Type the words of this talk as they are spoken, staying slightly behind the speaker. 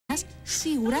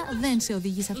σίγουρα δεν σε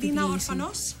οδηγεί σε αυτή τη Lina, λύση.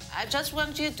 Orfanos. I just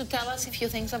want you to tell us a few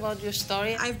things about your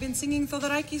story. I've been singing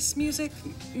Thodorakis music,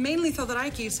 mainly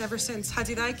Thodorakis, ever since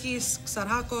Hadzidakis,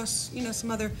 Xarhakos,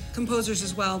 some other composers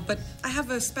as well. But I have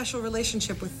a special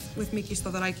relationship with Mikis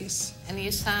Thodorakis. And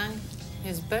you sang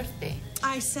his birthday.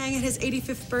 I sang at his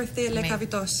 85th birthday at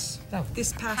Lekavitos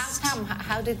this past.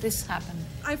 How did this happen?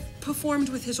 I've performed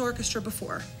with his orchestra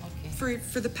before.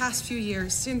 For the past few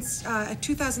years. Since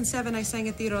 2007, I sang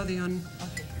at the Rodion.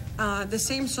 Okay. The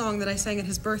same song that I sang at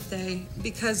his birthday,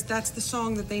 because that's the song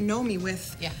that they know me with.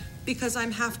 Yeah. Because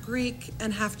I'm half Greek and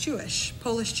half Jewish,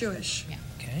 Polish Jewish.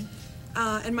 Yeah. Okay.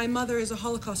 And my mother is a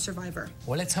Holocaust survivor.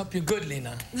 Well, let's hope you're good,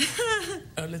 Lina.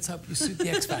 Let's hope you suit the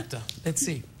X Factor. Let's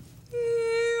see.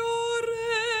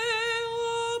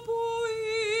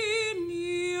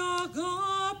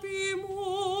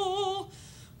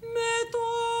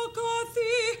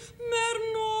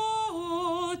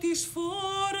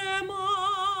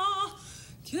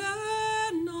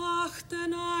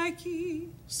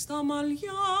 Στα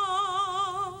μαλλιά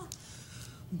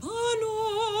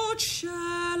בנות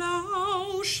של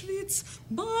אושוויץ,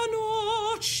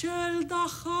 בנות של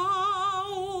דכאו,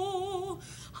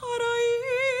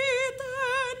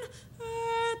 הראיתן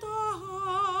את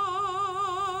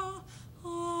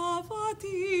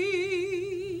אהבתי.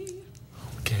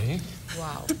 Okay.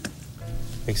 Wow.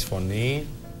 Έχεις φωνή,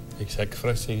 έχεις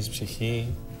έκφραση, έχεις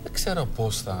ψυχή. Δεν ξέρω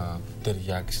πώς θα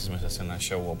ταιριάξεις μέσα σε ένα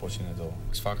show όπως είναι το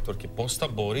X Factor και πώς θα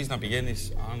μπορείς να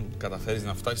πηγαίνεις, αν καταφέρεις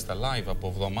να φτάσεις στα live από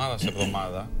εβδομάδα σε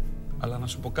εβδομάδα. Αλλά να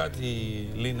σου πω κάτι,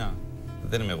 Λίνα,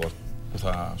 δεν είμαι εγώ που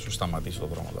θα σου σταματήσω το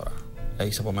δρόμο τώρα.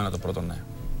 Έχεις από μένα το πρώτο ναι.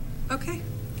 Okay,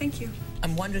 thank you.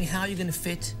 I'm wondering how you're going to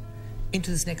fit into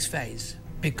this next phase,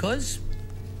 because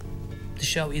the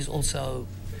show is also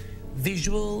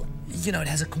visual, it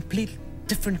has a complete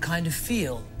different kind of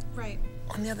feel. Right.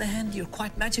 On the other hand, you're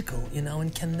quite magical, and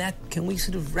can we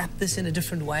sort of wrap this in a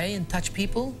different way and touch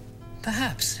people?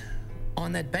 Perhaps. On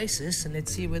that basis, and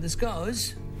let's see where this goes,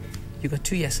 you got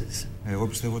 2 yeses. Εγώ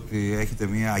πιστεύω ότι έχετε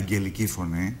μια αγγελική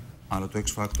φωνή, αλλά το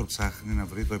X Factor ψάχνει να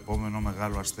βρει το επόμενο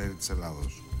μεγάλο αστέρι της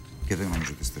Ελλάδος. Και δεν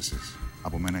νομίζω ότι είστε εσείς.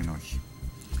 Από μένα είναι όχι.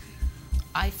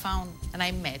 I found and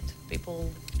I met people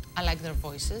I like their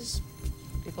voices,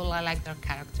 people I like their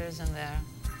characters and their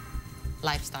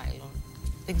lifestyle or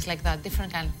things like that,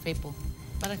 different kind of people.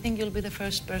 But I think you'll be the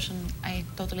first person I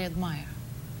totally admire.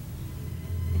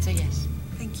 It's a yes.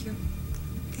 Thank you.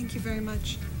 Thank you very much.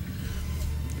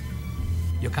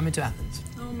 You're coming to Athens.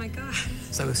 Oh my God.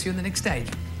 So we'll see you on the next stage.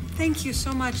 Thank you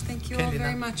so much. Thank you Okay, all Lina.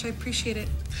 very much. I appreciate it.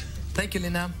 Thank you,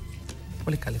 Lina.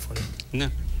 Πολύ καλή φωνή. Ναι.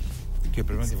 Και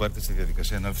πρέπει να τη βάλετε στη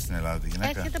διαδικασία να έρθει στην Ελλάδα τη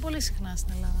γυναίκα. Έρχεται πολύ συχνά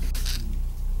στην Ελλάδα.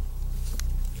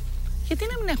 Γιατί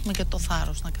να μην έχουμε και το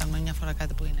θάρρος να κάνουμε μια φορά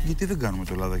κάτι που είναι. Γιατί δεν κάνουμε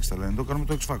το Ελλάδα Έχεις Ταλέντο, κάνουμε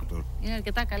το X Factor. Είναι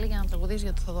αρκετά καλή για να τραγουδήσει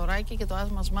για το Θοδωράκι και το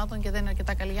άσμα σμάτων και δεν είναι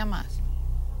αρκετά καλή για μας.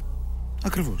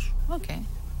 Ακριβώς. Okay.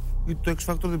 Γιατί το X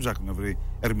Factor δεν ψάχνει να βρει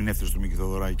ερμηνεύτες του Μίκη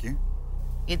Θοδωράκη.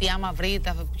 Γιατί άμα βρει,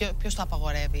 ποιος το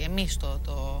απαγορεύει, εμείς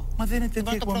Μα δεν είναι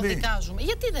τέτοια το προδικάζουμε.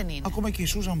 Γιατί δεν είναι. Ακόμα και η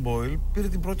Σούζαν Μπόιλ πήρε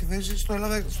την πρώτη θέση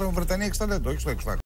στο Βρετανία Έχεις Ταλέντο, όχι στο X Factor.